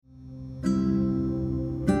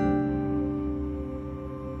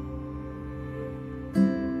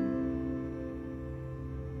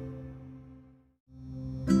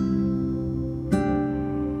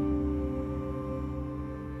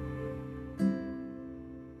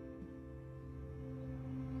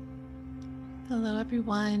Hello,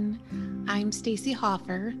 everyone. I'm Stacy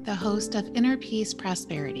Hoffer, the host of Inner Peace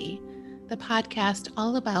Prosperity, the podcast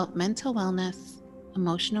all about mental wellness,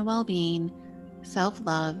 emotional well-being,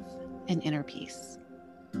 self-love, and inner peace.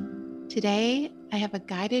 Today, I have a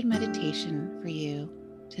guided meditation for you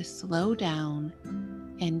to slow down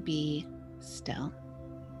and be still.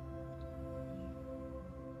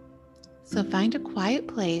 So find a quiet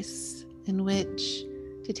place in which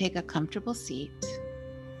to take a comfortable seat.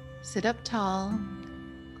 Sit up tall,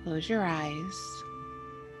 close your eyes,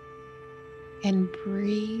 and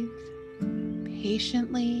breathe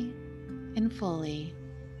patiently and fully,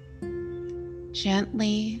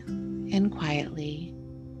 gently and quietly,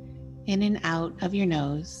 in and out of your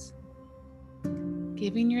nose,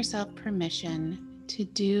 giving yourself permission to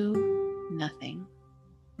do nothing.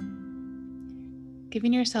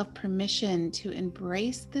 Giving yourself permission to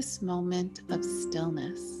embrace this moment of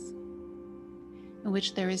stillness, in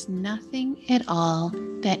which there is nothing at all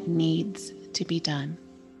that needs to be done.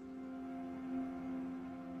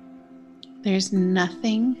 There's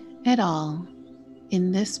nothing at all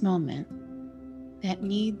in this moment that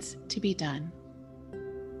needs to be done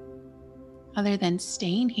other than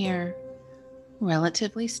staying here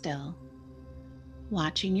relatively still,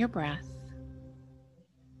 watching your breath.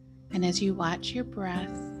 And as you watch your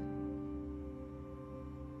breath,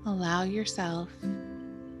 allow yourself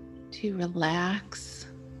to relax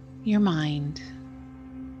your mind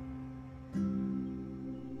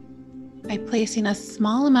by placing a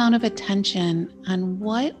small amount of attention on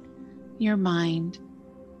what your mind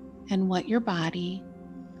and what your body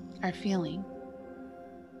are feeling.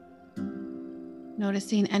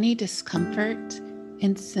 Noticing any discomfort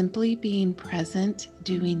and simply being present,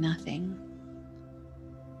 doing nothing.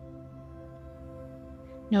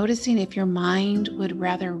 Noticing if your mind would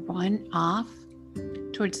rather run off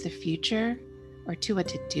towards the future or to a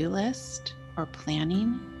to-do list or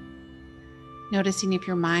planning. Noticing if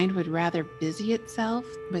your mind would rather busy itself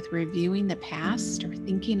with reviewing the past or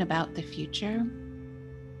thinking about the future.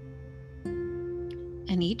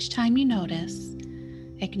 And each time you notice,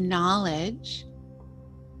 acknowledge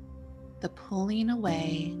the pulling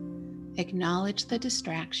away, acknowledge the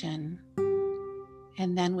distraction,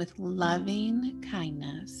 and then with loving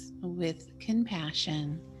kindness, with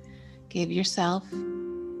compassion, give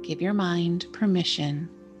your mind permission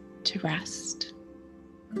to rest.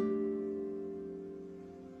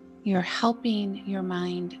 You're helping your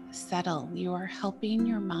mind settle. You are helping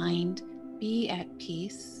your mind be at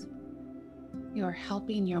peace. You are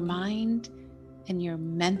helping your mind and your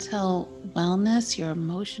mental wellness, your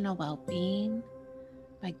emotional well-being,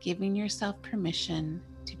 by giving yourself permission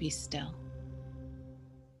to be still.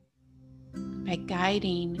 By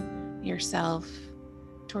guiding yourself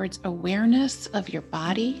towards awareness of your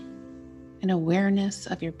body and awareness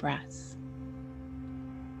of your breath.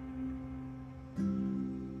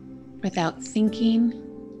 Without thinking,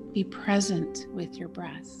 be present with your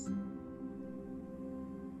breath.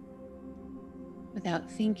 Without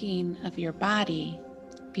thinking of your body,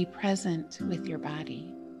 be present with your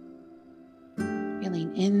body.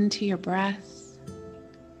 Feeling into your breath,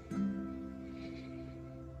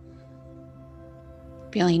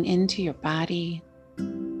 feeling into your body.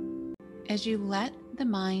 As you let the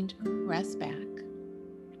mind rest back,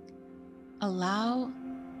 allow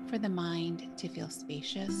for the mind to feel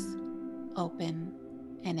spacious, open,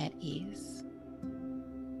 and at ease.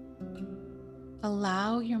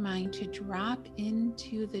 Allow your mind to drop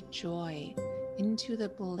into the joy, into the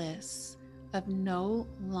bliss of no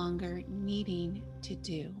longer needing to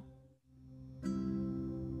do.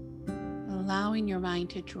 Allowing your mind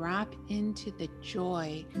to drop into the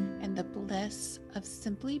joy and the bliss of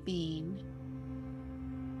simply being.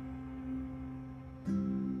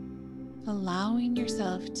 Allowing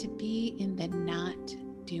yourself to be in the not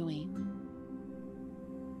doing.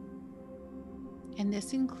 And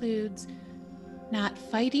this includes not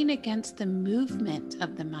fighting against the movement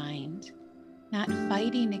of the mind, not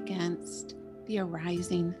fighting against the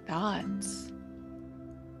arising thoughts,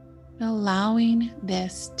 but allowing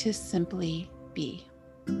this to simply be.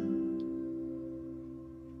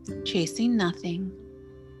 Chasing nothing,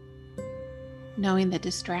 knowing the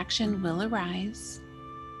distraction will arise,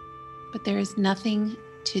 but there is nothing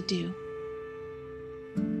to do.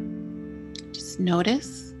 Just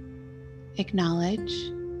notice, acknowledge,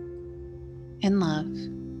 and love.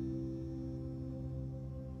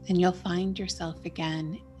 And you'll find yourself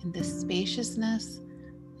again in the spaciousness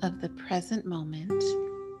of the present moment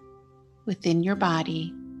within your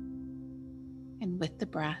body and with the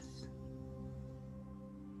breath.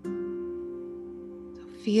 So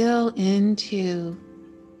feel into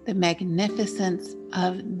the magnificence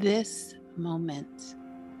of this moment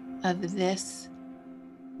of this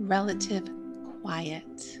relative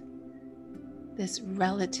quiet, this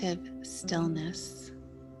relative stillness,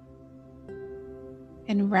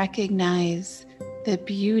 and recognize the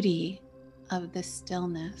beauty of the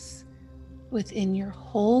stillness within your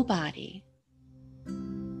whole body.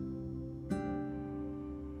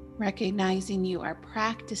 Recognizing you are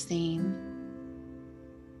practicing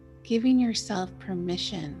giving yourself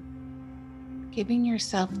permission, giving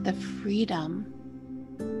yourself the freedom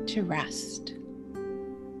to rest,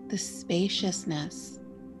 the spaciousness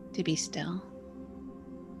to be still,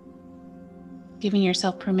 giving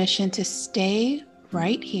yourself permission to stay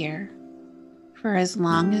right here for as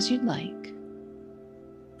long as you'd like.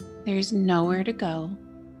 There's nowhere to go,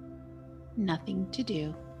 nothing to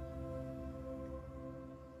do.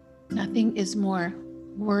 Nothing is more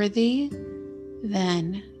worthy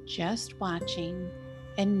than just watching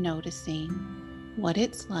and noticing what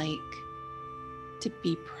it's like to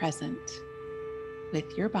be present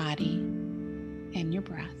with your body and your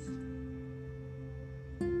breath.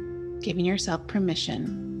 Giving yourself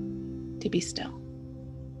permission to be still.